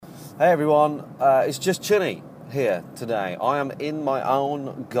Hey everyone, it's just Chinny here today. I am in my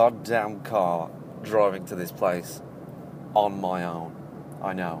own goddamn car driving to this place on my own.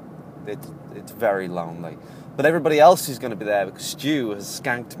 I know, it's very lonely. But everybody else is going to be there because Stu has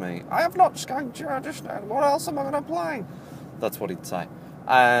skanked me. I have not skanked you, what else am I going to play? That's what he'd say.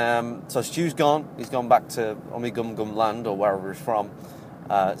 So Stu's gone. He's gone back to Gum land or wherever he's from.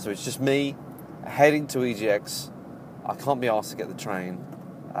 So it's just me heading to EGX. I can't be asked to get the train.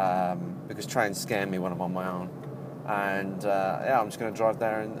 Because trains scare me when I'm on my own, and I'm just going to drive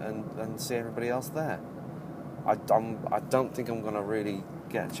there and see everybody else there. I don't think I'm going to really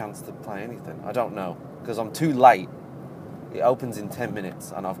get a chance to play anything. I don't know, because I'm too late. It opens in 10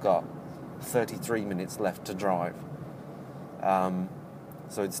 minutes and I've got 33 minutes left to drive,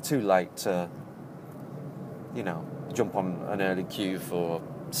 so it's too late to jump on an early queue for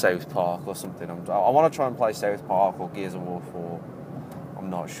South Park or something. I want to try and play South Park or Gears of War 4. I'm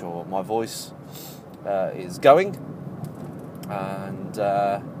not sure. My voice is going, and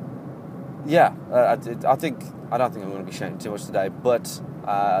I don't think I'm going to be shouting too much today. But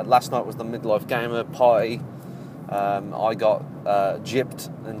last night was the midlife gamer party. I got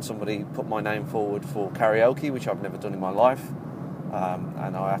gypped, and somebody put my name forward for karaoke, which I've never done in my life,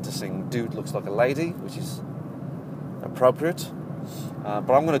 and I had to sing "Dude Looks Like a Lady," which is appropriate.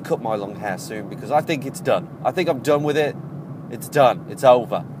 But I'm going to cut my long hair soon because I think it's done. I think I'm done with it. It's done. It's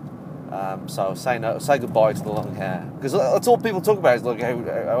over. So say goodbye to the long hair, because that's all people talk about is look how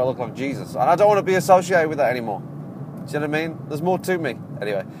I look like Jesus, and I don't want to be associated with that anymore. Do you know what I mean? There's more to me.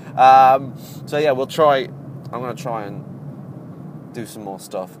 Anyway, so yeah, we'll try. I'm going to try and do some more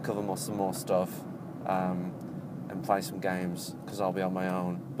stuff, cover some more stuff, and play some games because I'll be on my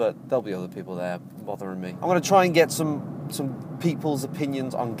own. But there'll be other people there bothering me. I'm going to try and get some people's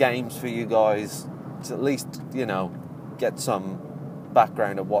opinions on games for you guys to at least get some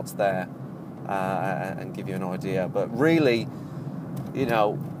background of what's there and give you an idea. But really,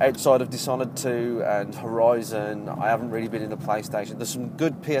 outside of Dishonored 2 and Horizon, I haven't really been in the PlayStation. There's some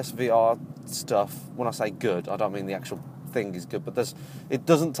good PSVR stuff. When I say good, I don't mean the actual thing is good, but it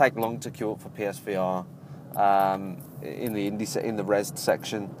doesn't take long to queue up for PSVR in the res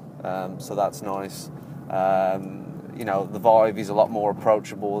section, so that's nice. The Vive is a lot more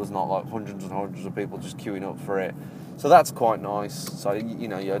approachable. There's not like hundreds and hundreds of people just queuing up for it. So that's quite nice. So, I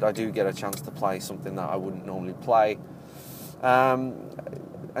do get a chance to play something that I wouldn't normally play. And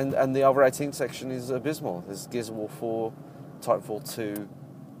the over 18 section is abysmal. There's Gears of War 4, Titanfall 2,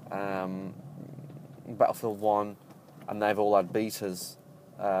 Battlefield 1, and they've all had betas.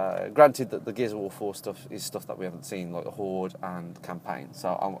 Granted that the Gears of War 4 stuff is stuff that we haven't seen, like the Horde and Campaign. So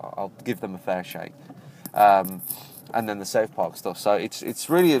I'll give them a fair shake. And then the South Park stuff. So it's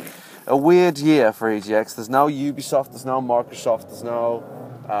really a weird year for EGX. There's no Ubisoft, there's no Microsoft, there's no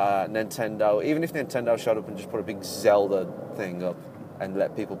Nintendo. Even if Nintendo showed up and just put a big Zelda thing up and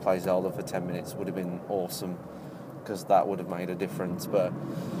let people play Zelda for 10 minutes, would have been awesome, because that would have made a difference. But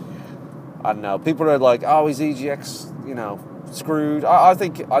I don't know. People are like, "Oh, is EGX, screwed?" I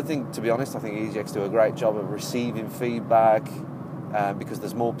think to be honest, I think EGX do a great job of receiving feedback because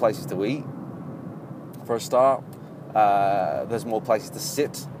there's more places to eat. For a start, there's more places to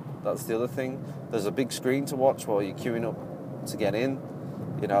sit. That's the other thing. There's a big screen to watch while you're queuing up to get in.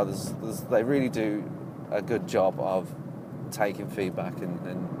 They really do a good job of taking feedback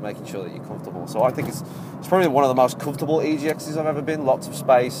and making sure that you're comfortable. So I think it's probably one of the most comfortable EGXs I've ever been. Lots of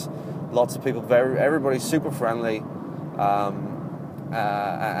space, lots of people. Everybody's super friendly,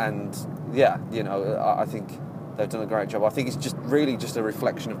 and yeah, I think they've done a great job. I think it's just really just a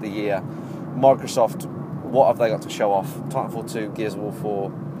reflection of the year. Microsoft, what have they got to show off? Titanfall 2, Gears of War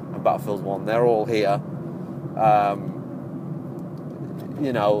 4, and Battlefield 1. They're all here.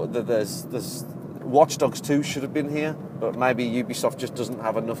 There's Watch Dogs 2 should have been here, but maybe Ubisoft just doesn't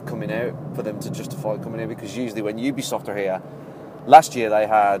have enough coming out for them to justify coming here, because usually when Ubisoft are here, last year they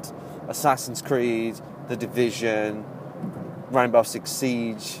had Assassin's Creed, The Division, Rainbow Six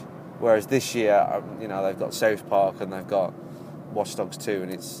Siege, whereas this year, they've got South Park and they've got Watch Dogs 2,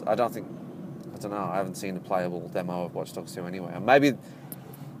 and I don't know, I haven't seen a playable demo of Watch Dogs 2 anyway. And maybe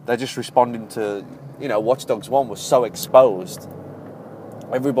they're just responding to, Watch Dogs 1 was so exposed.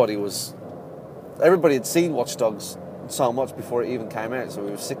 Everybody had seen Watch Dogs so much before it even came out, so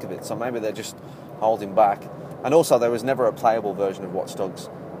we were sick of it. So maybe they're just holding back. And also, there was never a playable version of Watch Dogs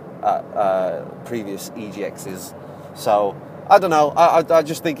at previous EGXs. So, I don't know. I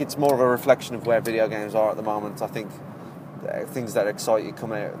just think it's more of a reflection of where video games are at the moment. I think things that excite you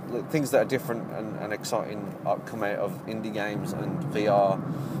come out, things that are different and exciting come out of indie games and VR,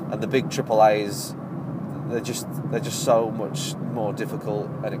 and the big AAAs, they're just so much more difficult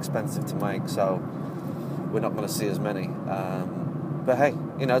and expensive to make. So we're not going to see as many. But hey,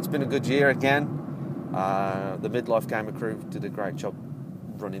 you know, it's been a good year again. The Midlife Gamer crew did a great job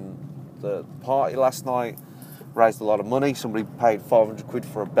running the party last night. Raised a lot of money. Somebody paid 500 quid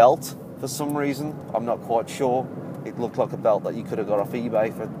for a belt for some reason. I'm not quite sure. It looked like a belt that you could have got off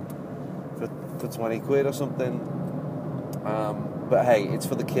eBay for 20 quid or something. But hey, it's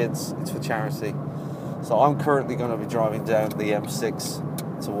for the kids. It's for charity. So I'm currently going to be driving down the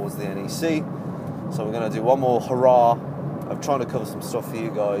M6 towards the NEC. So we're going to do one more hurrah. I'm trying to cover some stuff for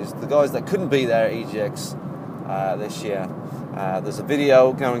you guys. The guys that couldn't be there at EGX this year. There's a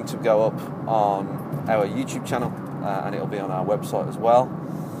video going to go up on our YouTube channel, and it'll be on our website as well.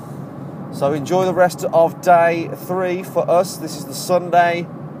 So enjoy the rest of day 3 for us. This is the Sunday.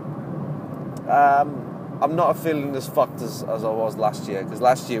 I'm not feeling as fucked as I was last year, because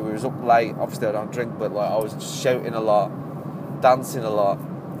last year we was up late. Obviously I don't drink, but like I was just shouting a lot, dancing a lot,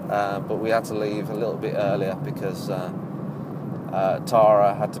 but we had to leave a little bit earlier because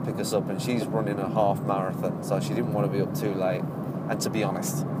Tara had to pick us up, and she's running a half marathon, so she didn't want to be up too late. And to be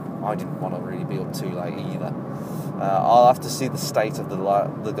honest, I didn't want to really be up too late either. I'll have to see the state of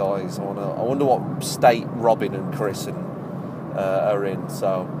the guys. I wonder what state Robin and Chris are in.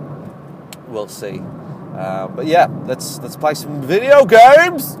 So we'll see. But yeah, let's play some video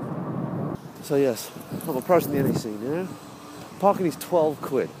games. So yes, I'm approaching the NEC now. Parking is 12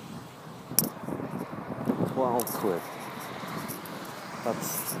 quid. 12 quid.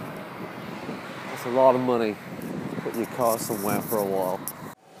 That's a lot of money to put your car somewhere for a while.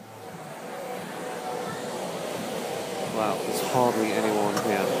 Wow, there's hardly anyone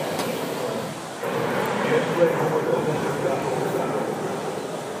here.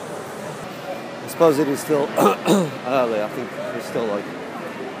 I suppose it is still early. I think it's still like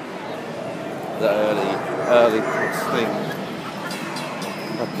the early thing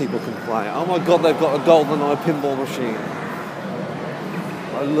that people can play. Oh my god, they've got a GoldenEye pinball machine.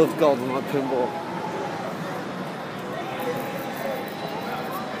 I love GoldenEye pinball.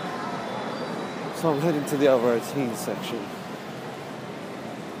 So I'm heading to the over 18 section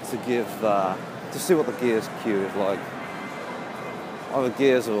to to see what the Gears queue is like. Either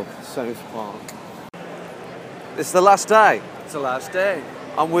Gears or South Park. It's the last day. It's the last day.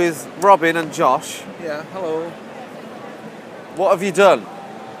 I'm with Robin and Josh. Yeah, hello. What have you done?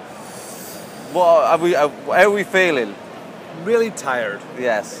 How are we feeling? Really tired.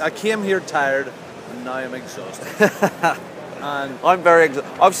 Yes. I came here tired, and now I'm exhausted. And I'm very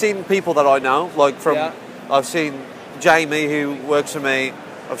exhausted. I've seen people that I know, like from. Yeah. I've seen Jamie, who works for me.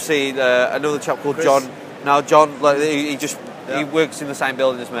 I've seen another chap called Chris. John. No, John. Like he Yeah. works in the same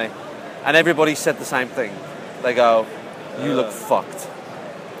building as me, and everybody said the same thing. They go, "You look fucked."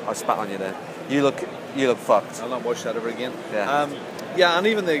 I spat on you there. You look fucked. I'll not watch that ever again. Yeah. Yeah, and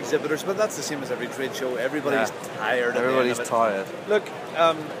even the exhibitors, but that's the same as every trade show. Everybody's tired. Everybody's tired. Look,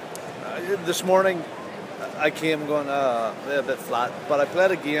 this morning I came going a bit flat, but I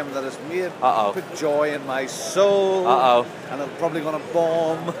played a game that has put joy in my soul. And I'm probably going to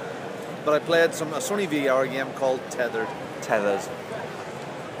bomb. But I played a Sony VR game called Tethered.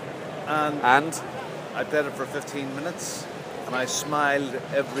 And I played it for 15 minutes, and I smiled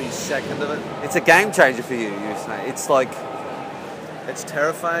every second of it. It's a game changer for you, you say. It's like... It's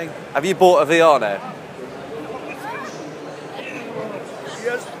terrifying. Have you bought a VR now?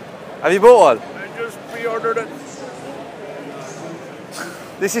 Yes. Have you bought one? I just pre-ordered it.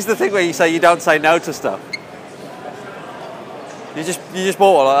 This is the thing where you say you don't say no to stuff. You just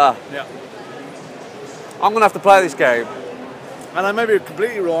bought one like that? Yeah. I'm going to have to play this game. And I may be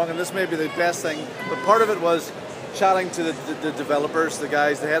completely wrong, and this may be the best thing, but part of it was chatting to the developers, the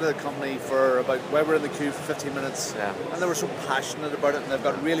guys, the head of the company for about, we were in the queue for 15 minutes, and they were so passionate about it, and they've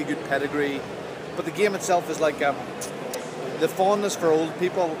got really good pedigree. But the game itself is like the fondness for old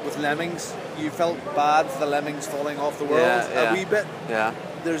people with lemmings. You felt bad for the lemmings falling off the world a wee bit. Yeah.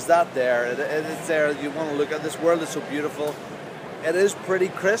 There's that there. It's there. You want to look at this world is so beautiful. It is pretty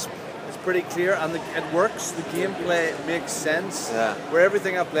crisp. It's pretty clear, and it works. The gameplay makes sense. Yeah. Where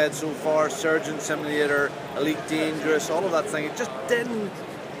everything I've played so far, Surgeon Simulator, Elite Dangerous, all of that thing, it just didn't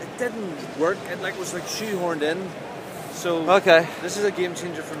work. It was like shoehorned in. So this is a game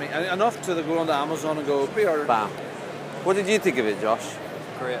changer for me. And enough to go onto Amazon and go pre-order. Bam. What did you think of it, Josh?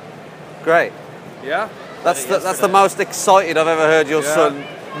 Great. Yeah. That's the most excited I've ever heard your son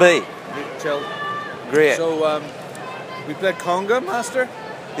be. Chill. Great. So we played Conga Master.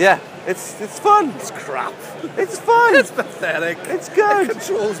 Yeah. It's fun. It's crap. It's fun. It's pathetic. It's good. It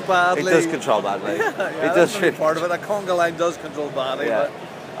controls badly. It does control badly. Yeah, it does. That's part of it. A conga line does control badly. Yeah.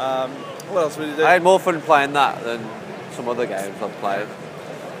 But What else would you do? I had more fun playing that than some other games I've played.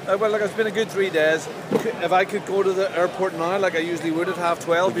 Well, look, it's been a good 3 days. If I could go to the airport now, like I usually would at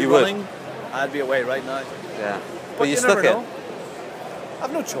 12:30, be running, I'd be away right now. Yeah. But you you stuck never it. know.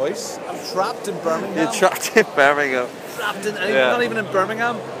 I've no choice. I'm trapped in Birmingham. You're trapped in Birmingham. Trapped in, not even in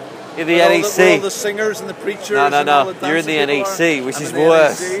Birmingham. In the Where NEC. all the singers and the preachers. No. And all the You're in the dancing NEC, which I'm is in the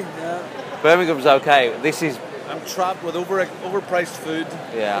worse. NEC, yeah. Birmingham's okay. This is. I'm trapped with overpriced food,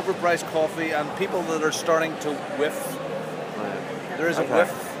 Yeah. overpriced coffee, and people that are starting to whiff. There is a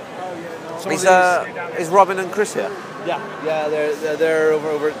whiff. Is Robin and Chris here? Yeah, they're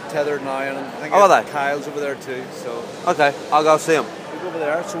over tethered now, and I think are they? Kyle's over there too. So Okay, I'll go see them. we go over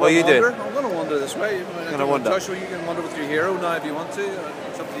there. So What are you doing? I'm going to wander this way. Gonna wander? Joshua, you can wander with your hero now if you want to.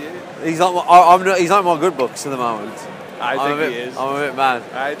 It's up to you. He's not. I'm not. He's not in my good books at the moment. I think he is. I'm a bit mad.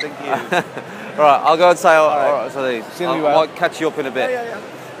 I think he is. Right, I'll go and say. All right. right, so these. See you I well. might catch you up in a bit. Yeah.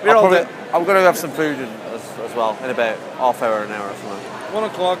 We're all good. I'm going to have some food as well in about half hour, an hour or something. 1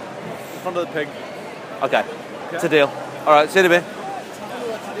 o'clock, in front of the pig. Okay, it's a deal. All right, see you in a bit.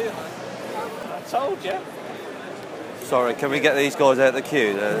 I told you. Sorry, can we get these guys out of the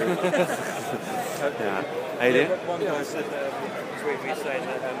queue? Yeah. How you doing? One guy said tweet saying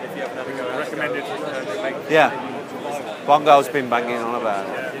that if you have another go, recommended Yeah. Bongo's been banging on about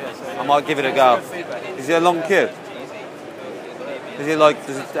it. I might give it a go. Is it a long queue? Is it like,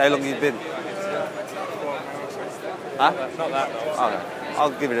 how long you been? Huh? Not that long. Okay,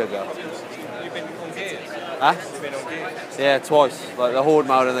 I'll give it a go. You've been on gears? Huh? You've been on gears? Yeah, twice. Like the horde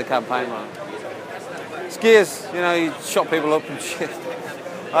mode and the campaign mode. Skiers, you know, you shot people up and shit.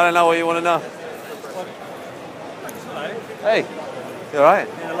 I don't know what you want to know. Hello. Hey, you alright?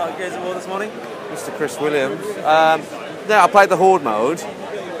 Did a lot of Gears of War this morning? Mr. Chris Williams. Yeah, I played the horde mode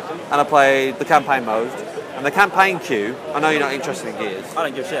and I played the campaign mode. And the campaign queue, I know you're not interested in Gears. I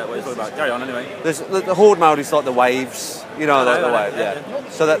don't give a shit what you're talking about. Carry on anyway. The horde mode is like the waves, you know, like the I know, wave, yeah.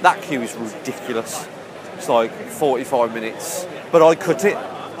 So that queue is ridiculous. It's like 45 minutes. But I cut it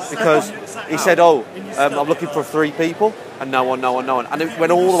because he said, I'm looking for 3 people, and no one. And it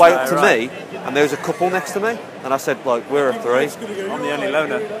went all the way up to me, and there was a couple next to me, and I said, like, we're a 3. I'm the only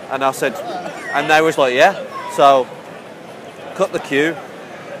loner. And I said, and they was like, yeah. So, cut the queue.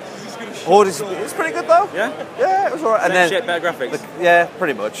 Horde it's pretty good though. Yeah? Yeah, it was alright. And Same then, shit, better graphics. yeah,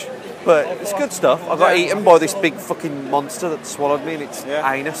 pretty much. But it's good stuff. I got eaten by this big fucking monster that swallowed me, and it's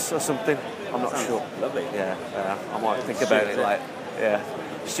anus or something. I'm not sure. Lovely. Yeah, I might think about it like, yeah.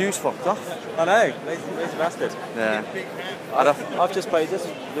 Stu's fucked off. I know. Lazy bastard. Yeah. I've just played this.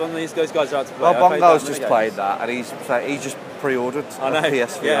 One of these guys are out to play. Well, I played Bongo's that just minigame. played that, and he's just pre-ordered I know. a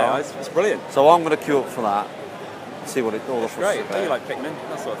PSVR. Yeah, it's brilliant. So I'm going to queue up for that. See what all the fuss Great. is I about. you like Pikmin,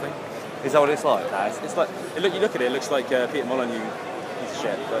 that sort of thing. Is that what it's like? Nah, it's like you look at it. It looks like Peter Molyneux piece of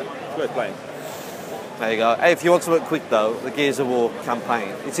shit, but it's worth playing. There you go. Hey, if you want something quick though, the Gears of War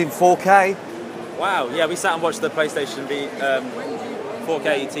campaign. It's in 4K. Wow. Yeah, we sat and watched the PlayStation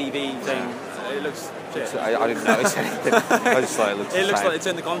 4K TV thing. It looks shit. I didn't notice anything. I just thought it looked. It looks like it's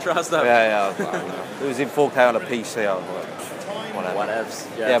in the contrast though. Yeah. I was like, it was in 4K on a PC. I was like, whatever.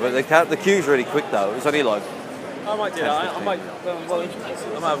 Whatevs. Yeah, but the queue's really quick though. It's only like. I might do that. I might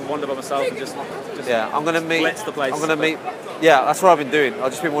have a wander by myself and just Yeah, I'm gonna meet. blitz the place. I'm gonna meet. Yeah, that's what I've been doing.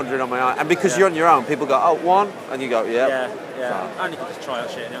 I've just been wandering on my own, and because you're on your own, people go, "Oh, one," and you go, "Yeah." Yeah. And you can just try out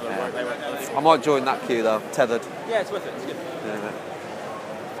shit and you haven't got to work. I might join that queue though. Tethered. Yeah, it's worth it. It's good. Yeah.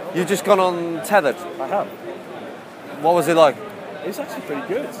 You've just gone on Tethered. I have. What was it like? It's actually pretty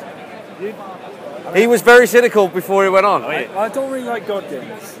good. He was very cynical before he went on. I don't really like God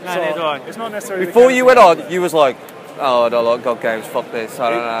games. No, neither do I. It's not necessarily. Before you went on, you was like, "Oh, I don't like God games. Fuck this. I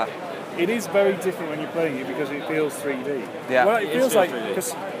don't know." It is very different when you're playing it because it feels 3D. Yeah. Well, it feels like 3D.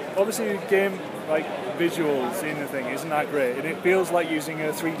 because obviously the game like visuals in the thing isn't that great, and it feels like using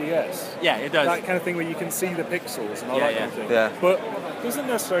a 3DS. Yeah, it does. That kind of thing where you can see the pixels and all Yeah, that kind of thing. Yeah. But it doesn't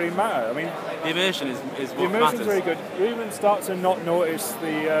necessarily matter. I mean, The immersion is the what immersion's matters. very good. You even start to not notice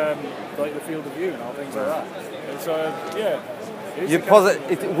the like the field of view and all things like that. And so yeah. it is You the kind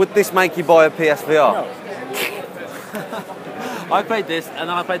of- would this make you buy a PSVR? No. I played this, and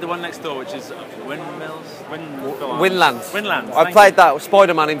then I played the one next door, which is Windlands. Windlands. I played that with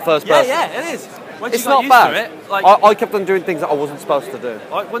Spider-Man in first person. Yeah, it is. Once It's you got not bad. used to it, like I kept on doing things that I wasn't supposed to do.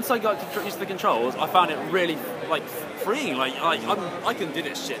 once I got used to the controls, I found it really like freeing. Like I can do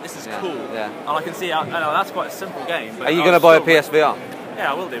this shit. This is cool. yeah. And I can see how. I know that's quite a simple game. But Are you I going to was buy a still- PSVR?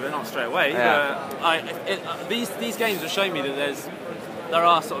 Yeah, I will do, but not straight away. Yeah. These games have shown me that there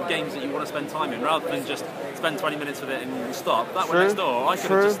are sort of games that you want to spend time in rather than just spend 20 minutes with it and stop. That True. one next door, I could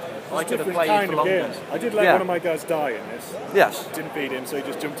have Different played kind for of longer. games. I did let Yeah. one of my guys die in this. Yes. Didn't feed him, so he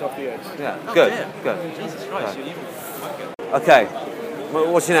just jumped off the edge. Yeah. Oh, Good. dear. Good. Jesus Christ, Yeah. you're even. Okay.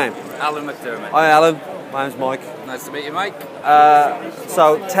 What's your name? Alan McDermott. Hi, Alan. My name's Mike. Nice to meet you, Mike.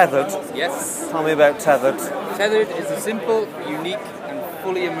 So, Tethered. Yes. Tell me about Tethered. Tethered is a simple, unique, and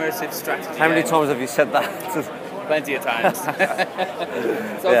fully immersive strategy How many game. times have you said that? Plenty of times.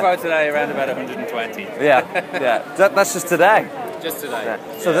 So Yeah. far today, around about 120. Yeah. That's just today. Just today. Yeah.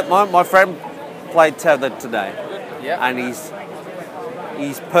 So that my friend played Tethered today, Yeah. and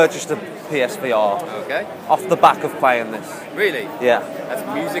he's purchased a PSVR Okay. off the back of playing this. Really? Yeah. That's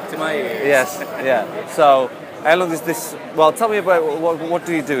music to my ears. Yes. Yeah. So, how long is this? Well, tell me about what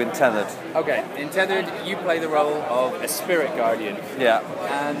do you do in Tethered? Okay. In Tethered, you play the role of a spirit guardian, Yeah.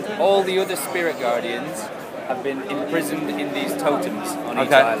 and all the other spirit guardians have been imprisoned in these totems on each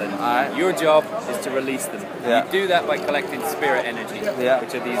Okay. island. Alright. Your job is to release them. Yeah. You do that by collecting spirit energy, Yeah.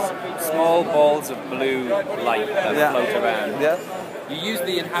 which are these small balls of blue light that Yeah. float around. Yeah. You use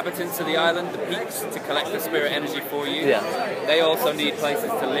the inhabitants of the island, the peaks, to collect the spirit energy for you. Yeah. They also need places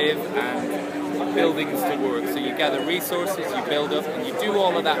to live and buildings to work. So you gather resources, you build up, and you do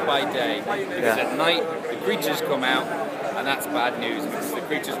all of that by day. Because Yeah. at night, the creatures come out, and that's bad news because the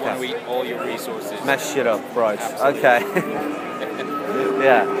creatures want to eat all your resources. Mess shit up, right? Absolutely. Okay.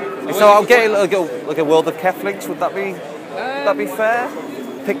 Yeah. So I'm getting like a World of Keflinks. Would that be fair?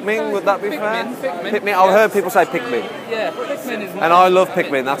 Pikmin, would that be fair? Pikmin, I've yeah. heard people say Pikmin, Yeah, Pikmin is. and I love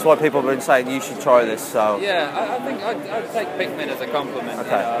Pikmin. That's why people have been saying you should try this. So Yeah, I think I'd take Pikmin as a compliment. Okay.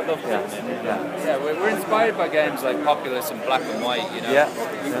 You know, I love Yeah. Pikmin. Yeah. Yeah, we're inspired by games like Populous and Black and White. You know, Yeah.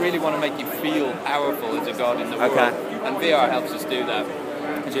 we really want to make you feel powerful as a god in the world, Okay. and VR helps us do that.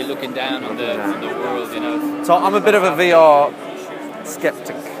 Because you're looking down on the world, you know. So I'm a bit of a VR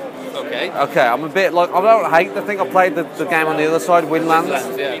skeptic. Okay. Okay, I'm a bit like I don't hate the thing. I played the game on the other side,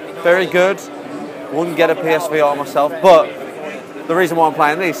 Winlands. Yeah. Very good. Wouldn't get a PSVR myself, but the reason why I'm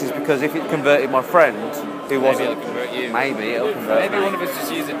playing this is because if it converted my friend, who Maybe wasn't, it'll convert you. maybe it'll convert Maybe me. one of us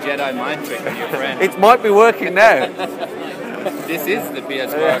just use a Jedi mind trick on your friend. It might be working now. This is the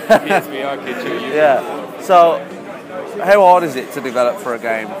PSVR kit you're using. Yeah. So, how hard is it to develop for a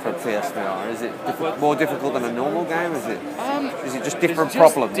game for PSVR? Is it more difficult than a normal game? Is it just different It's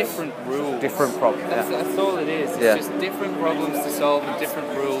just problems? Different rules. Different problems. That's, Yeah. that's all it is. It's Yeah. just different problems to solve and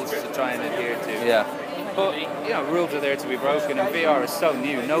different rules to try and adhere to. Yeah. But, you know, rules are there to be broken, and VR is so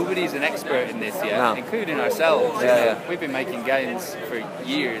new. Nobody's an expert in this yet, No. including ourselves. Yeah, yeah. We've been making games for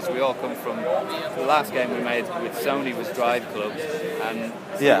years. We all come from... The last game we made with Sony was Drive Club, and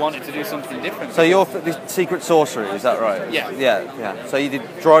Yeah. we wanted to do something different. So you're the Secret Sorcery, is that right? Yeah. Yeah. Yeah. So you did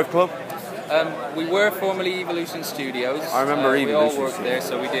Drive Club. We were formerly Evolution Studios. I remember We all Evolution worked there,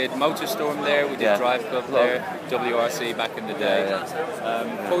 so we did Motorstorm there, we did Yeah. Drive Club there, WRC back in the day. Yeah,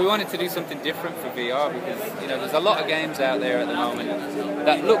 But we wanted to do something different for VR because you know there's a lot of games out there at the moment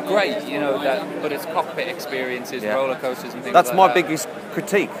that look great, you know, but it's cockpit experiences, Yeah. roller coasters and things That's like my that. biggest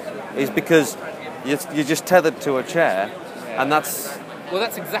critique, is because you're just tethered to a chair, and that's Well,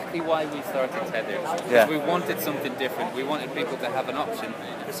 that's exactly why we started Tethered. Because Yeah. we wanted something different. We wanted people to have an option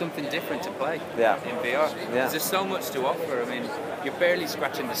for something different to play Yeah. in VR. Yeah. There's so much to offer. I mean, you're barely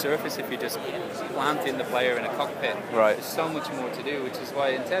scratching the surface if you're just planting the player in a cockpit. Right. There's so much more to do, which is why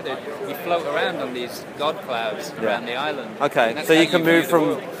in Tethered you float around on these god clouds around the island. okay. And that's So how you can view move the from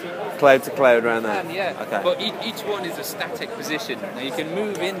world. cloud to cloud around there. Yeah, Okay. but each one is a static position. Now you can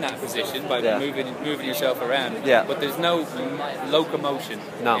move in that position by Yeah. moving yourself around. Yeah. But there's no locomotion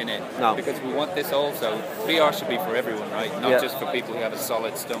No, in it. no. Because we want this also. VR should be for everyone, right? Not Yeah. just for people who have a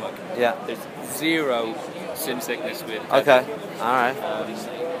solid stomach. Yeah. There's zero sim sickness with. Okay. All right.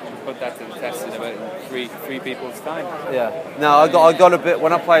 Put that to the test in about three people's time. Yeah. No, I got a bit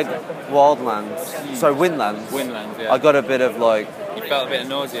when I played Wildlands. Sorry, Windlands. Windlands, yeah. I got a bit of like You felt a bit of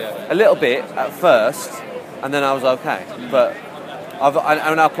nausea. a little bit at first, and then I was okay. But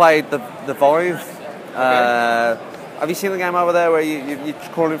I played the Vive. Have you seen the game over there where you're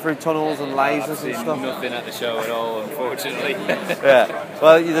crawling through tunnels and lasers I've and seen stuff? nothing at the show at all, unfortunately. Yeah.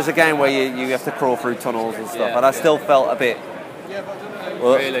 Well, there's a game where you have to crawl through tunnels and stuff, Yeah, and I yeah. still felt a bit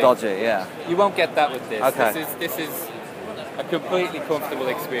Really? dodgy. Yeah. You won't get that with this. Okay. This is a completely comfortable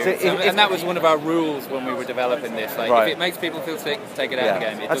experience, So if- and that was one of our rules when we were developing this. Like, Right. if it makes people feel sick, take it out Yeah. of the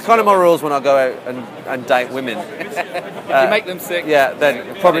game. It That's doesn't kind of my bother. rules when I go out and date women. If you make them sick, Yeah, then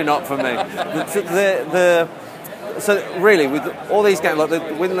probably not for me. So really, with all these games, like the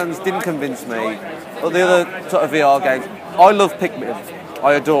Windlands didn't convince me, or the other sort of VR games. I love Pikmin.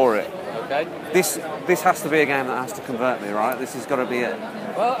 I adore it. Okay. This has to be a game that has to convert me, right? This has got to be it.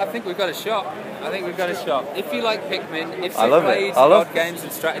 Well, I think we've got a shot. If you like Pikmin, if I you love played it. I love board games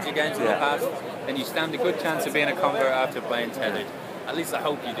and strategy games in the past, then you stand a good chance of being a convert after playing Tethered. At least I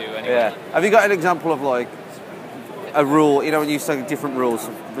hope you do, anyway. Yeah. Have you got an example of like a rule? You know, when you say different rules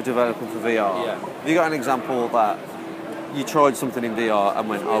for developing for VR. Yeah. Have you got an example that you tried something in VR and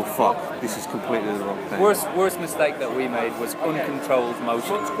went, oh fuck, this is completely the wrong thing? Worst mistake that we made was uncontrolled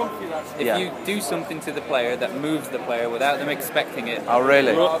motion. If you do something to the player that moves the player without them expecting it, Oh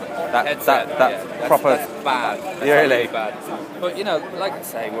really? that's Proper. That's bad. That's Really? bad. But you know, like I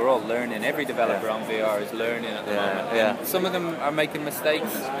say, we're all learning. Every developer on VR is learning at the moment. Yeah. And some of them are making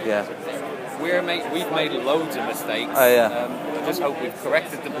mistakes. Yeah. We've made loads of mistakes. Oh, yeah. I just hope we've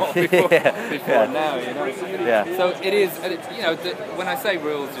corrected them all before now. You know. Yeah. So it is. You know, when I say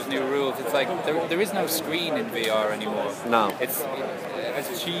rules, there's new rules. It's like there is no screen in VR anymore. No. It's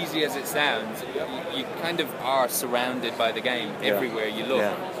as cheesy as it sounds. You kind of are surrounded by the game everywhere you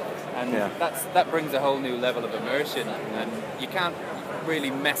look. And that brings a whole new level of immersion, and you can't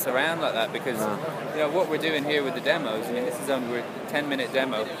really mess around like that because you know what we're doing here with the demos. I mean, this is only a 10-minute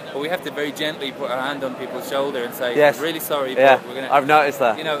demo, but we have to very gently put our hand on people's shoulder and say, Yes. "Really sorry, but we're going to." I've noticed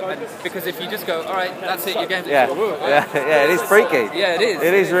that. You know, and because if you just go, "All right, that's it, your game's Yeah, it is freaky. Yeah, it is.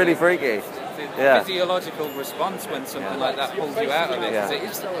 It is really freaky. The physiological response when something like that pulls you out of it. 'Cause it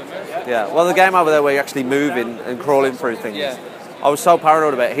is so immersive. Yeah. Well, the game over there where you're actually moving and crawling through things. Yeah. I was so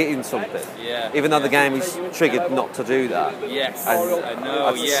paranoid about hitting something. Yeah. Even though the game is triggered not to do that. Yes, And I know.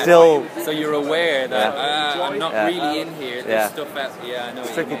 I've Yeah. still- So you're aware that I'm not really in here. There's stuff out. Yeah, I know. What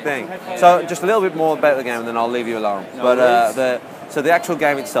you Tricky mean. thing. So just a little bit more about the game, and then I'll leave you alone. No But worries. so the actual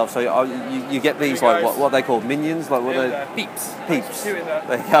game itself. So you get these like what they call minions, like what they Peeps. peeps. There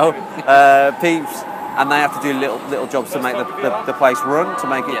you go, peeps, and they have to do little jobs to make the place run, to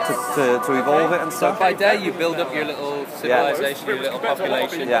make it to evolve it and So stuff. by day you build up your little civilization, your little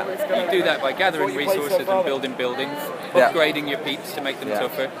population. Yeah. You do that by gathering resources and building buildings, Yeah. upgrading your peeps to make them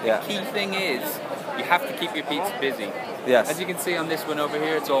tougher. Yeah. The key thing is you have to keep your peeps busy. Yes. As you can see on this one over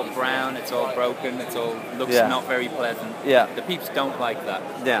here, it's all brown, it's all broken, looks not very pleasant. Yeah. The peeps don't like that.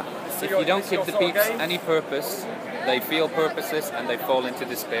 Yeah. If you don't give the peeps any purpose, they feel purposeless and they fall into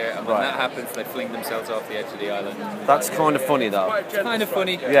despair, and when that happens, they fling themselves off the edge of the island. That's kind of funny though. It's kind of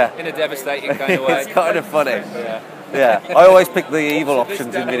funny, Yeah. in a devastating kind of way. It's kind of funny. Yeah. Yeah, I always pick the evil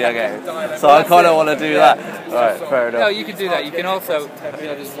options in video games, so I kind of want to do that. Right, fair enough. No, you can do that. You can also,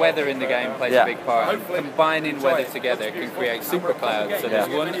 there's weather in the game plays a big part. Combining weather together can create super clouds. So there's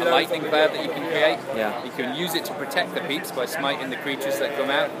a lightning cloud that you can create. Yeah. You can use it to protect the peeps by smiting the creatures that come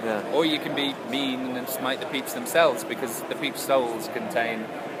out. Yeah. Or you can be mean and smite the peeps themselves, because the peeps' souls contain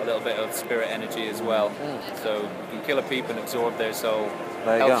a little bit of spirit energy as well. So you can kill a peep and absorb their soul.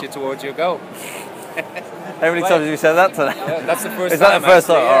 There you Helps go. you towards your goal. How many times have you said that today? Yeah, that's the first Is that time. the first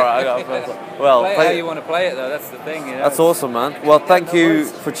time? actually, yeah. All right, I got the first time. Well, Play it how you want to play it, though. That's the thing. You know? that's awesome, man. Well, thank you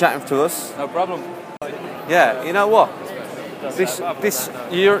for chatting to us. No problem. Yeah, you know what? This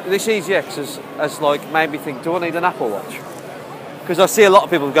EGX has like made me think, do I need an Apple Watch? Because I see a lot of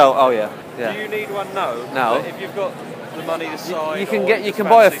people go, oh yeah. Do you need one? No. No. But if you've got the money aside, You can or get you just can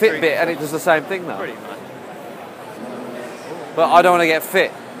buy a fancy Fitbit drinks, and it does the same thing though. pretty much. But I don't want to get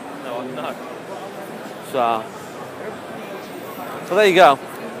fit. No. So there you go.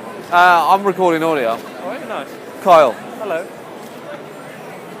 I'm recording audio. Oh, very nice. Kyle. Hello.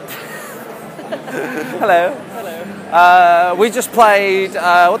 Hello. Hello. We just played.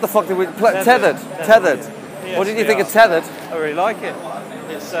 What the fuck did we play? Tethered. What did you think of Tethered? I really like it.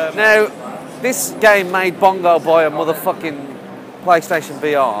 It's Now, this game made Bongo buy a motherfucking PlayStation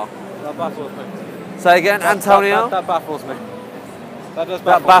VR. that baffles me. Say again, Antonio. That baffles me. That does That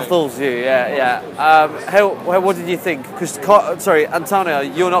baffle me. baffles you, yeah. What did you think? Because, sorry, Antonio,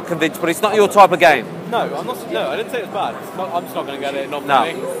 you're not convinced, but it's not your type of game. No, I'm not. No, I didn't say it's bad. I'm just not going to get it. Not for No,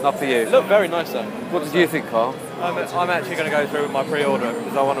 me. not for you. It looked very nice though. What did you think, Carl? I'm actually going to go through with my pre-order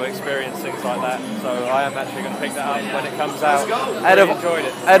because I want to experience things like that. So I am actually going to pick that up when it comes out. Really enjoyed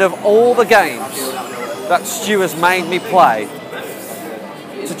it. Out of all the games that Stu has made me play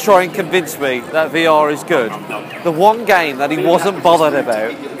to try and convince me that VR is good, the one game that he wasn't bothered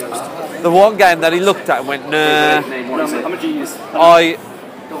about, the one game that he looked at and went, nah, I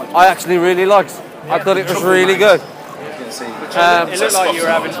actually really liked. I thought it was really good. It looked like you were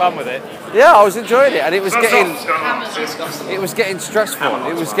having fun with it. Yeah, I was enjoying it, and it was getting stressful.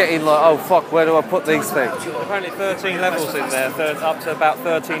 It was getting like, oh fuck, where do I put these things? Apparently 13 levels in there, up to about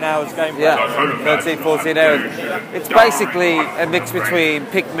 13 hours gameplay. Yeah, 13, 14 hours. It's basically a mix between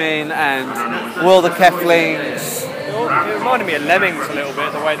Pikmin and World of Keflings It reminded me of Lemmings a little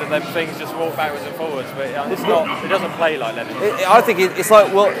bit, the way that them things just walk backwards and forwards, but it's not. It doesn't play like Lemmings. I think it's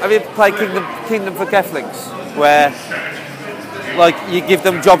like, well, have you played Kingdom for Keflings, where like you give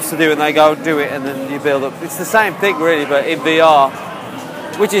them jobs to do and they go do it, and then you build up. It's the same thing really, but in VR,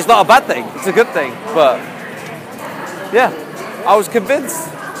 which is not a bad thing. It's a good thing, but yeah, I was convinced.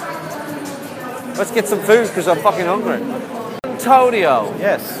 Let's get some food because I'm fucking hungry. Antonio,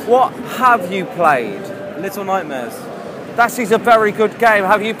 Yes. what have you played? Little Nightmares. That is a very good game.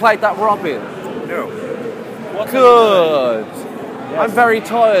 Have you played that, Robin? No. Good. I'm very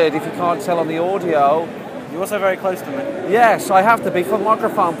tired, if you can't tell on the audio. You're also very close to me. Yes, I have to be for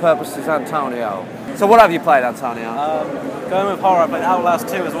microphone purposes, Antonio. So what have you played, Antonio? Going with horror, I played Outlast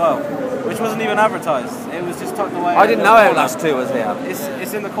 2 as well, which wasn't even advertised. It was just tucked away. I didn't know Outlast 2 was here.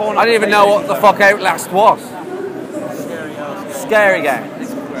 It's in the corner. I didn't even know what the fuck Outlast was. Scary house. Scary game.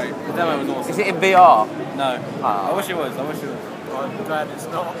 It's great. The demo was awesome. Is it in VR? No. I wish it was. I'm glad it's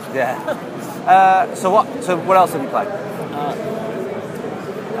not. Yeah. So what else have you played?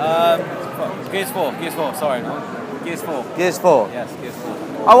 Gears 4. Gears 4. Sorry, no. Gears 4. Gears 4. Yes, Gears 4.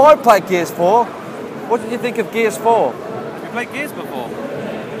 Oh, I played Gears 4. What did you think of Gears 4? You played Gears before?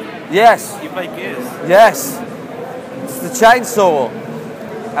 Yes. You played Gears? Yes. It's the chainsaw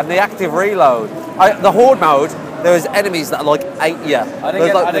and the active reload. The horde mode, there was enemies that like ate you. I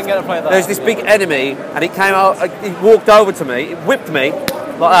didn't get to play that. There's this big enemy and it came out, he walked over to me, it whipped me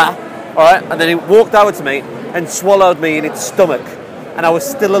like that, alright, and then he walked over to me and swallowed me in its stomach. And I was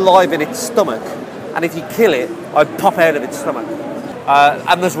still alive in its stomach. And if you kill it, I'd pop out of its stomach.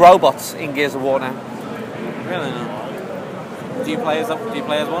 And there's robots in Gears of War now. Really? No. Do you play as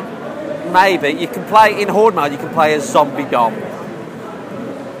one? Maybe. You can play, in Horde mode, you can play as Zombie Dom.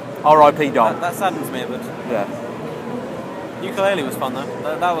 R.I.P. Dom. That saddens me a bit. Yeah. Ukulele was fun though.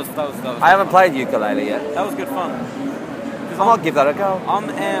 That was. I haven't played ukulele yet. That was good fun. I might give that a go. I'm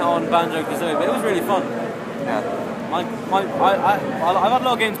air on Banjo-Kazooie, but it was really fun. Yeah. I've had a lot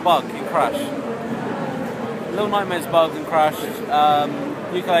of games bug and crash. Little Nightmares bugged and crashed.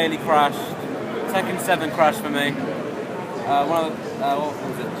 Ukulele crashed. Tekken 7 crashed for me. One of the, what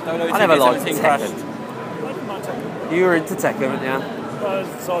was it? I never liked 17 Tekken. crashed. I didn't mind Tekken. You were into Tekken, weren't you? Well,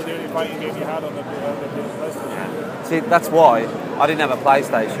 it's all the only fighting game you had on the PlayStation. See, that's why I didn't have a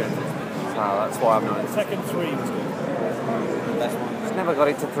PlayStation. So that's why I'm not into Tekken 3 was good. Best one. Just never got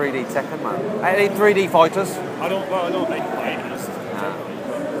into 3D Tekken, man. Any 3D fighters? I don't like fighting this generally,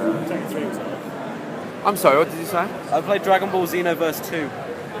 but Tekken 3 was alright. I'm sorry, what did you say? I played Dragon Ball Xenoverse 2.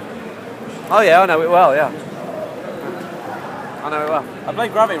 Oh yeah, I know it well, yeah. I know it well. I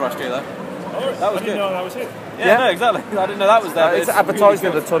played Gravity Rush 2 though. Oh, That was I didn't good. know that was it. Yeah, no, exactly. I didn't know that was there. but It's advertised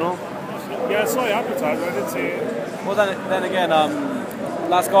in the tunnel. Yeah, I saw it advertised, but I didn't see it. Well, then again,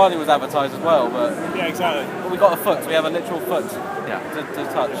 Last Guardian was advertised as well, but Yeah, exactly. we got a foot. We have a literal foot Yeah. to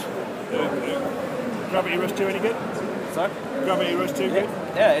touch. Gravity Rush 2 any good? So, Gravity Rush 2 good?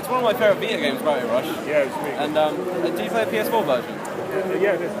 yeah, it's one of my favourite video games, Gravity Rush. Yeah, it's really good. And do you play the PS4 version?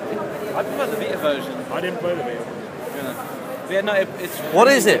 Yeah, it is. I prefer the Vita version. I didn't play the video. You know. But yeah, no, it's What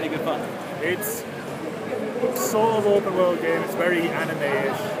really, is it? really good fun. It's sort of open world game. It's very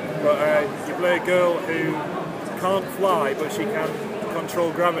anime-ish, but you play a girl who can't fly, but she can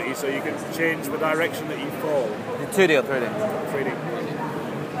control gravity, so you can change the direction that you fall. 2D or 3D? 3D.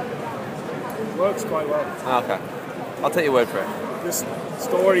 Works quite well. Oh, okay. I'll take your word for it. This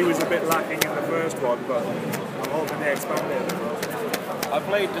story was a bit lacking in the first one, but I'm hoping they expand it as well. I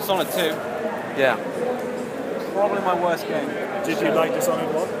played Dishonored 2. Yeah. Probably my worst game. Did you like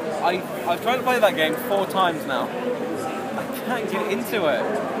Dishonored 1? I've tried to play that game 4 times now. I can't get into it.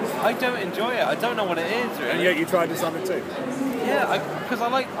 I don't enjoy it. I don't know what it is. Really. And yet you tried Dishonored 2? Yeah, because I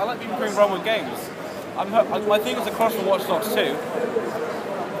like being proven wrong with games. My fingers are crossed for Watch Dogs 2,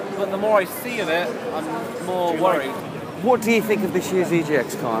 but the more I see of it, I'm more worried. What do you think of this year's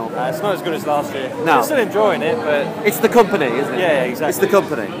EGX, Kyle? It's not as good as last year. No. I'm still enjoying it, but It's the company, isn't it? yeah, exactly. It's the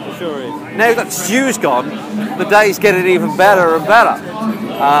company. For sure it is. Now that Stu's gone, the day's getting even better and better.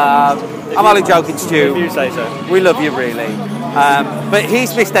 I'm only joking, If Stu. you say so. We love you, really. But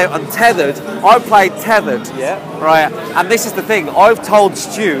he's missed out on Tethered. I played Tethered. Yeah. Right. And this is the thing. I've told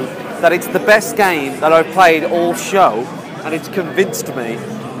Stu that it's the best game that I've played all show, and it's convinced me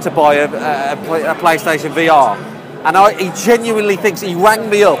to buy a PlayStation VR. And he genuinely thinks, he rang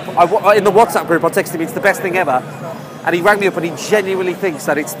me up, in the WhatsApp group I texted him, it's the best thing ever, and he rang me up and he genuinely thinks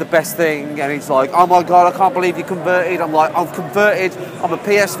that it's the best thing, and he's like, oh my god, I can't believe you converted. I'm like, I've converted, I'm a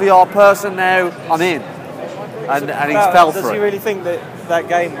PSVR person now, I'm in. And he fell Does for he it. really think that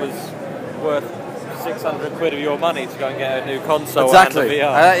game was worth 600 quid of your money to go and get a new console Exactly. and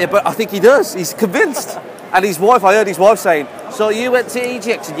a VR? Yeah, but I think he does, he's convinced. And his wife, I heard his wife saying, so you went to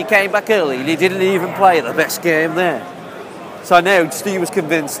EGX and you came back early and you didn't even play the best game there. So now Stu was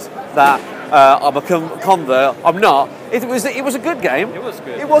convinced that I'm a convert. I'm not. It was a good game. It was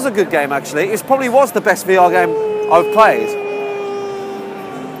good. It was a good game, actually. It probably was the best VR game I've played.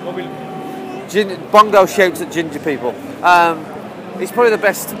 Bongo shouts at ginger people. It's probably the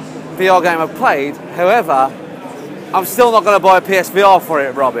best VR game I've played. However, I'm still not going to buy a PSVR for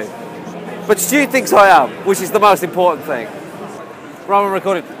it, Robbie. But Stu thinks I am, which is the most important thing. Right, we're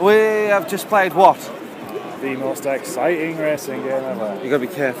recording. We have just played what? The most exciting racing game ever. You've got to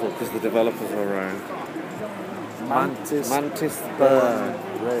be careful because the developers are around. Mantis Burn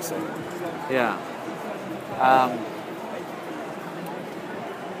Racing. Yeah.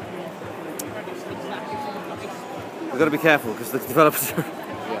 We've got to be careful because the developers are...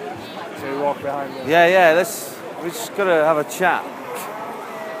 So we walk behind them. Yeah, we just got to have a chat.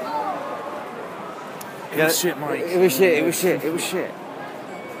 It was shit, Mike. It was shit.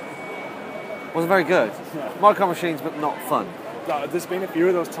 Wasn't very good. Micro machines, but not fun. There's been a few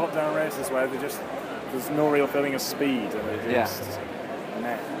of those top-down races where there's no real feeling of speed, and it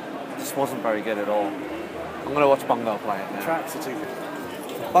just wasn't very good at all. I'm going to watch Bongo play it now. Tracks are too.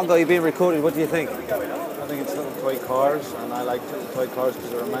 Bongo, you're being recorded. What do you think? I think it's little toy cars, and I like little toy cars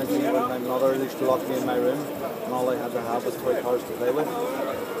because it reminds me when my mother used to lock me in my room, and all I had to have was toy cars to play with.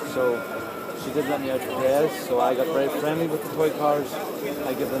 So she did let me out for days, so I got very friendly with the toy cars.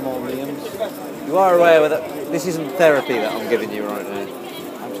 I give them all names. You are aware that this isn't therapy that I'm giving you right now.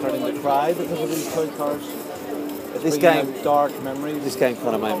 I'm starting to cry because of these toy cars. This game, dark memories. This game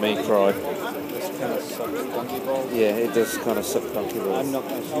kind of made me cry. This kind of sucks donkey balls. Yeah, it does kind of suck donkey balls. I'm not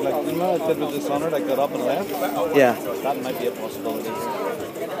going to like, you know what I did with Dishonored? I got up and left. Yeah. That might be a possibility.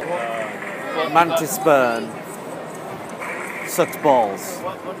 Mantis Burn sucked balls.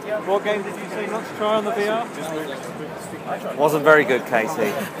 What game did you say not to try on the VR? Wasn't very good,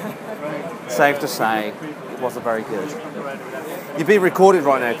 Katie. Safe to say, it wasn't very good. You're being recorded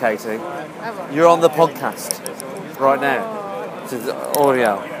right now, Katie. You're on the podcast right now. This is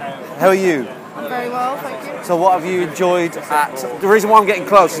audio. How are you? I'm very well, thank you. So what have you enjoyed at... The reason why I'm getting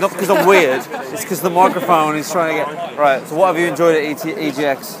close is not because I'm weird, it's because the microphone is trying to get... Right, so what have you enjoyed at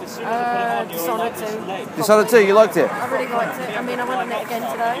EGX? Dishonored 2. Dishonored 2, you liked it? I really liked it. I mean, I went on it again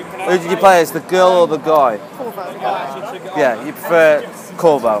today. Who did you play as, the girl or the guy? Corvo, the guy. Yeah, you prefer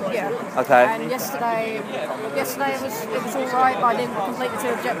Corvo? Yeah. Okay. And yesterday it was alright, but I didn't complete the 2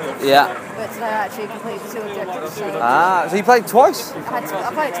 objectives. Yeah. But today I actually completed the 2 objectives. So So you played twice? I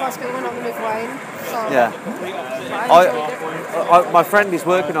played it twice because I went on the move Wayne. So Yeah. I enjoyed it. My friend is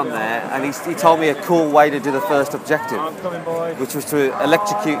working on there, and he told me a cool way to do the first objective, which was to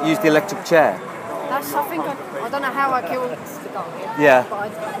use the electric chair. I don't know how I killed the guy. Yeah.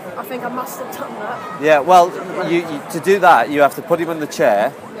 But I think I must have done that. Yeah, well, you to do that, you have to put him in the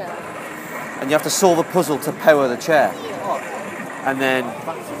chair, Yeah. and you have to solve a puzzle to power the chair. And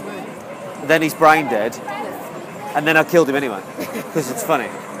then he's brain dead, and then I killed him anyway, because it's funny.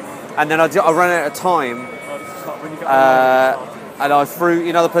 And then I ran out of time, and I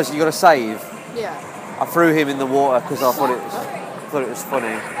threw, the person you got to save, Yeah. I threw him in the water because I thought it was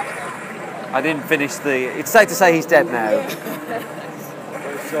funny. I didn't finish it's safe to say he's dead now.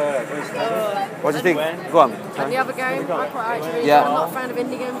 What do you think? Go on. And the other game, I quite actually. Yeah. I'm not a fan of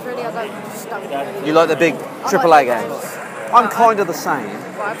indie games really. I don't. You like the big AAA games? I'm kind of the same.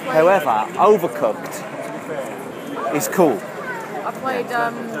 However, Overcooked is cool. I played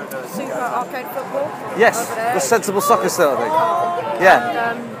Super Arcade Football. Yes, over there. the sensible soccer sort of thing.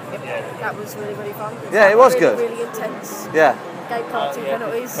 Yeah. And that was really, really fun. Yeah, it was really, good. Really intense. Yeah. Gave card 2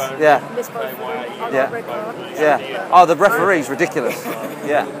 penalties. Yeah. Missed both of them. I got Yeah. a red card. Yeah. Oh, the referee's ridiculous.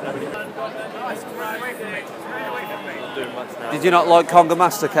 Yeah. Did you not like Conga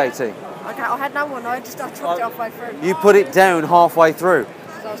Master, Katie? Okay, I had no one. I dropped it halfway through. You put it down halfway through.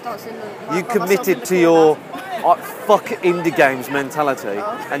 So I started seeing You committed to your fuck indie games mentality,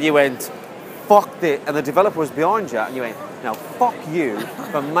 and you went, fuck it, and the developer was behind you, and you went, now fuck you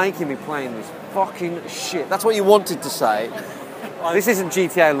for making me playing this fucking shit. That's what you wanted to say. This isn't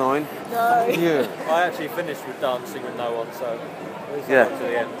GTA 9. No. You. I actually finished with Dancing with No One, so Yeah. to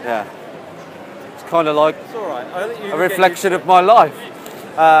the end. Yeah. It's kind of like It's all right. a reflection of my life.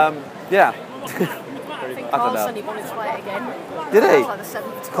 Yeah. I think I don't Carl know. said he wanted to play it again. Did he? It's like the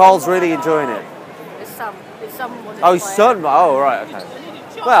 7th time. Carl's really enjoying it. His son wanted Oh, to his play son. Oh, right. Okay.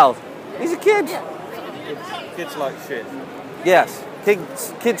 Well, he's a kid. Kids like shit. Yes.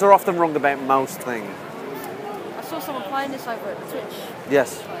 Kids are often wrong about most things. it. I saw someone playing this over at the Twitch.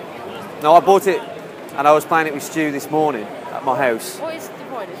 Yes. No, I bought it, and I was playing it with Stu this morning at my house. What is the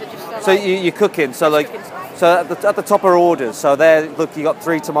point? Is it just So you're cooking. So like, cooking stuff? So at the top are orders. So there, look, you got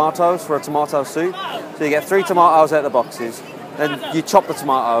 3 tomatoes for a tomato soup. So you get 3 tomatoes out of the boxes. Then you chop the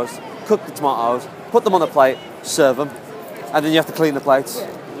tomatoes, cook the tomatoes, put them on a plate, serve them, and then you have to clean the plates.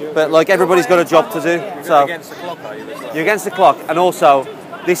 But like everybody's got a job to do. So Against the clock, are you? you're against the clock, and also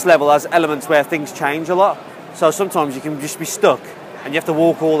this level has elements where things change a lot. So sometimes you can just be stuck, and you have to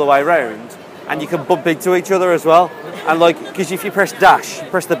walk all the way around, and you can bump into each other as well. And like, because if you press dash,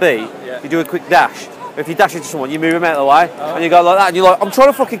 press the B, you do a quick dash. If you dash into someone, you move them out of the way, and you go like that, and you're like, I'm trying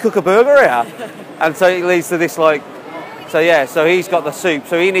to fucking cook a burger here. And so it leads to this like, so yeah, so he's got the soup,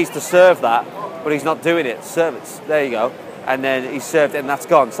 so he needs to serve that, but he's not doing it. Serve it, there you go. And then he's served it, and that's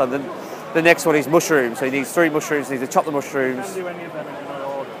gone. So then the next one is mushrooms, so he needs 3 mushrooms, he needs to chop the mushrooms. You can do any of them in your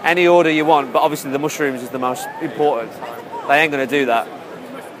order. Any order you want, but obviously the mushrooms is the most important. They ain't going to do that.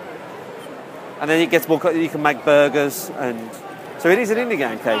 And then it gets more, you can make burgers, and so it is an indie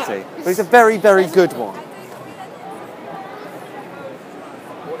game, Katie. But it's a very, very good one.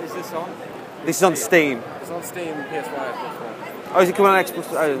 What is this on? This is on Steam. It's on Steam, PS5. Oh, is it coming on Xbox?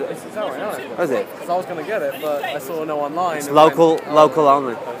 Oh, It's alright, on Xbox. is it? Because I was going to get it, but I saw no online. It's local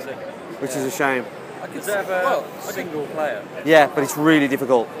only, Oh, is it? which is a shame. Is it ever single player? Yeah, but it's really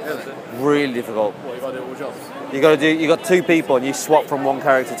difficult. Is it? Really difficult. What, you got to do all jobs? You got 2 people, and you swap from one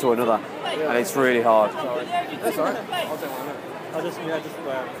character to another, and it's really hard. That's alright. I'll take one. I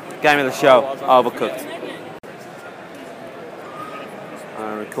just Game of the show, Overcooked.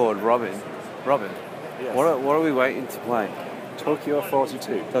 Record Robin. Robin, Yes. what are we waiting to play? Tokyo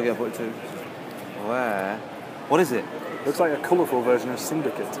 42. Tokyo 42. Where? What is it? Looks like a colourful version of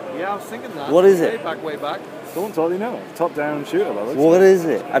Syndicate. Yeah, I was thinking that. What is it? Way back. Don't totally know. Top-down shooter, though. What is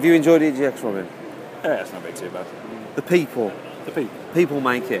it? Have you enjoyed EGX, Robin? Yeah, it's not been too bad. The people. The people. People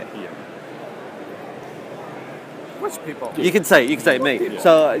make it. Yeah. Which people? You can say me. Yeah.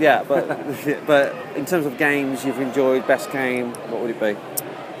 So yeah, but in terms of games you've enjoyed, best game, what would it be?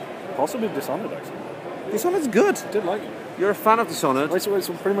 Possibly Dishonored, actually. Dishonored's good. Did like it. You're a fan of Dishonored. It's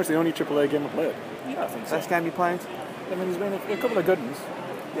pretty much the only AAA game I played. Yeah, I think so. Best game you played? I mean, there's been a couple of good ones.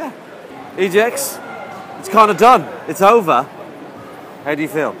 Yeah. EGX, it's kind of done. It's over. How do you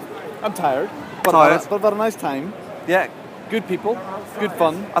feel? I'm tired. Tired? But about a nice time. Yeah. Good people. Good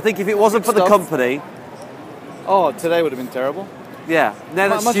fun. I think if it wasn't for Good the stuff. company, Oh, today would have been terrible. yeah. Now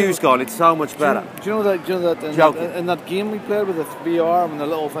that Imagine- Stu's gone, it's so much better. Do you know that Joking. in that game we played with the VR when the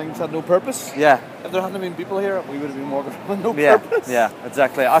little things had no purpose? Yeah. If there hadn't been people here, we would have been walking with no Yeah. purpose. Yeah.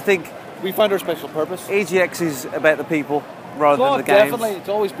 Exactly. I think We found our special purpose. EGX is about the people rather Oh, than the games. definitely. It's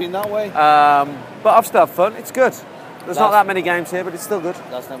always been that way. But I've still had fun. It's good. There's not that many games here, but it's still good.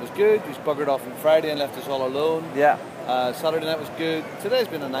 Last night was good. We buggered off on Friday and left us all alone. Yeah. Saturday night was good. Today's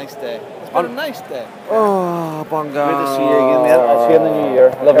been a nice day. It's been a nice day. Oh, Bongo. Good to see you again, mate. I'll see you in the new year.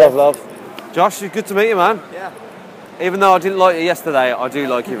 Love. Josh, it's good to meet you, man. Yeah. Even though I didn't like you yesterday, I do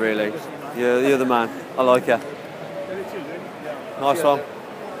like you, really. You're the man. I like you. Nice one.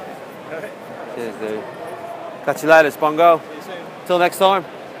 Cheers, dude. Catch you later, Bongo. Till next time.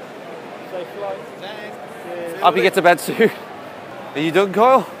 Hope you get to bed soon. Are you done,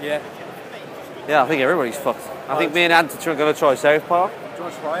 Kyle? Yeah. Yeah, I think everybody's fucked. I think me and Ant are going to try South Park. Do you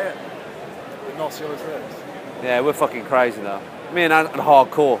want to try it? Not see what it is. Yeah, we're fucking crazy now. Me and Ant are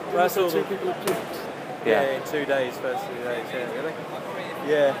hardcore. That's all 2 people have puked. Yeah. in 2 days, first 2 days, yeah. Really?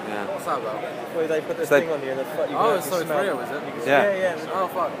 Yeah. Yeah. What's that about? Where they put this So- thing on you and the fuck you Oh, can so it's smell. real, is it? Yeah. Oh,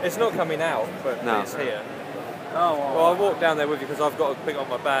 fuck. It's not coming out, but No. it's here. Oh, Well, I walked down there with you because I've got to pick up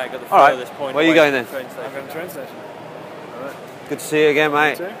my bag at the All right. furthest point. Where are you away going from the then? train station. I'm going to train station. Good to see you again,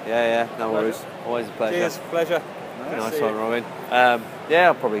 mate. You too. Yeah, no worries. Always a pleasure. Cheers, pleasure. Nice See one, you. Robin. Yeah,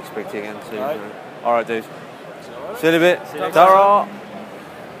 I'll probably expect you again soon. All right. All right, dude. See you in a bit. See you next Ta-ra.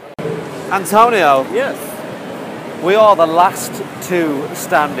 Antonio, Yes. we are the last 2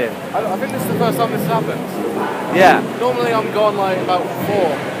 standing. I think this is the first time this happens. Yeah. Normally I'm gone like about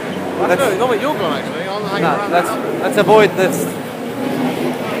 4. I don't know, normally you're gone actually. I'm hanging No, around. let's avoid this.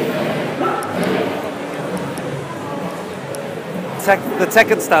 The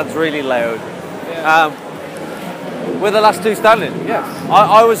Tekken stand's really loud. We're the last 2 standing. Yes.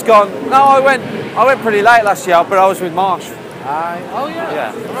 I was gone. No, I went pretty late last year, but I was with Marsh. Oh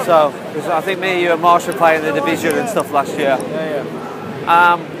yeah. Yeah. So, because I think me, you, and Marsh were playing the division and stuff last year.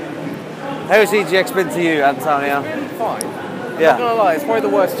 Yeah. How's EGX been to you, Antonio? Fine. Yeah. Not gonna lie, it's probably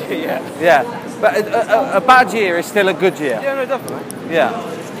the worst year yet. Yeah. But a bad year is still a good year. Yeah, no, definitely.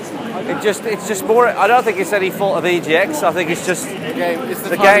 Yeah. It's just more. I don't think it's any fault of EGX. I think it's just The game. It's the,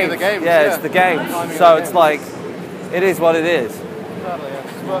 the timing games. of the games. Yeah, it's the games. Timing So of the it's games. like, it is what it is. Exactly,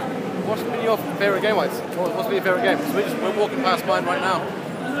 yeah. What's been your favourite game? What's been your favourite game? 'Cause we're walking past mine right now.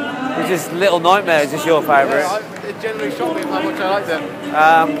 Which is Little Nightmares is your favourite? Yeah, it generally shocked me how much I liked them.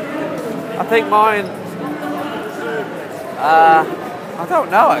 I think mine. I don't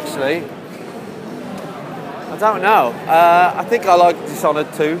know actually. I don't know. I think I like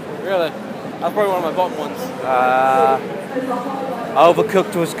Dishonored 2. Really? That's probably one of my bottom ones.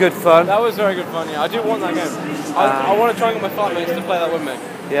 Overcooked was good fun. That was very good fun, yeah. I do want that game. I want to try and get my flatmates to play that with me.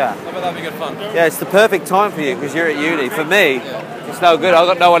 Yeah. I bet that'd be good fun. Yeah, it's the perfect time for you because you're at uni. For me, it's no good. I've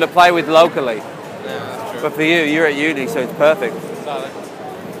got no one to play with locally. Yeah, that's true. But for you, you're at uni, so it's perfect. Exactly.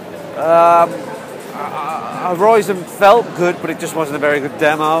 Horizon felt good, but it just wasn't a very good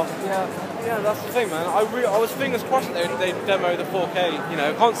demo. Yeah, that's the thing, man. I was fingers crossed that they demo the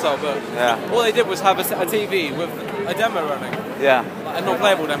 4K, console, but all they did was have a TV with a demo running. Yeah. A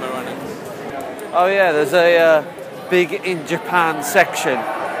non-playable demo running. Oh yeah, there's a big in Japan section.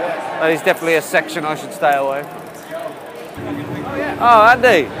 That is definitely a section I should stay away. Oh,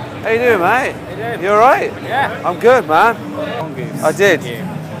 Andy, how you doing, mate? How you doing? You all right? Yeah. I'm good, man. Mongoose. I did.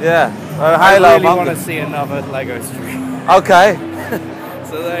 Yeah. I Halo really want to Mongoose. see another Lego stream. Okay.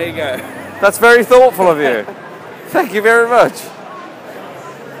 So there you go. That's very thoughtful of you. Thank you very much.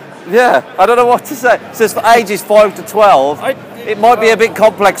 Yeah, I don't know what to say. It says for ages 5 to 12. It might be a bit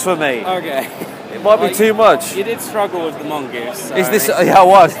complex for me. Okay. It might be too much. You did struggle with the Mongoose. So Is this? Yeah, I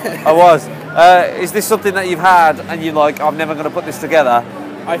was. I was. Is this something that you've had and you're like, I'm never going to put this together?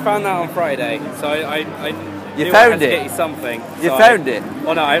 I found that on Friday, so I You knew found I had to it? get you something. You so found it?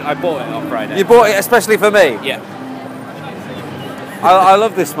 Oh no, I bought it on Friday. You bought it especially for me? Yeah. I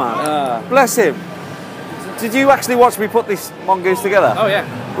love this man. Bless him. Did you actually watch me put this mongoose together? Oh yeah.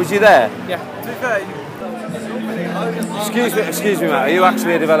 Was you there? Yeah. To be fair, Excuse me, mate. Are you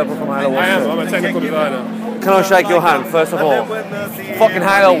actually a developer from Halo Wars? I am. I'm a technical designer. Can I shake your hand first of all? Fucking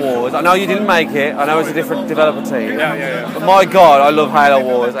Halo Wars. I know you didn't make it. I know it's a different developer team. Yeah. But my God, I love Halo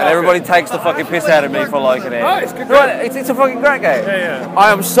Wars, and everybody takes the fucking piss out of me for liking it. Oh, it's good. Right, it's a fucking great game. Yeah.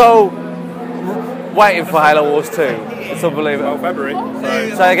 I am so waiting for Halo Wars 2. It's unbelievable. Oh, February.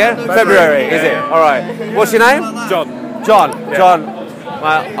 So. Say again? February, is it? All right. What's your name? John. John. Yeah. John.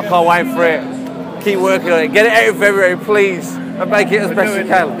 Man, I can't wait for it. Keep working on it. Get it out in February, please, and make it as best you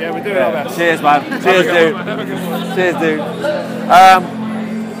can. Yeah, we're doing our best. Cheers, man. Cheers, dude. Cheers, dude.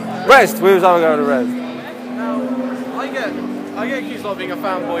 Rest. We was over going to Rest. I get accused of being a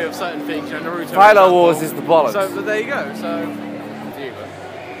fanboy of certain things, Naruto. Halo Wars is the bollocks. So, but there you go. So, do you?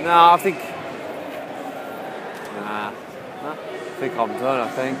 No, I think. Nah. I think I'm done. I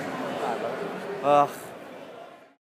think.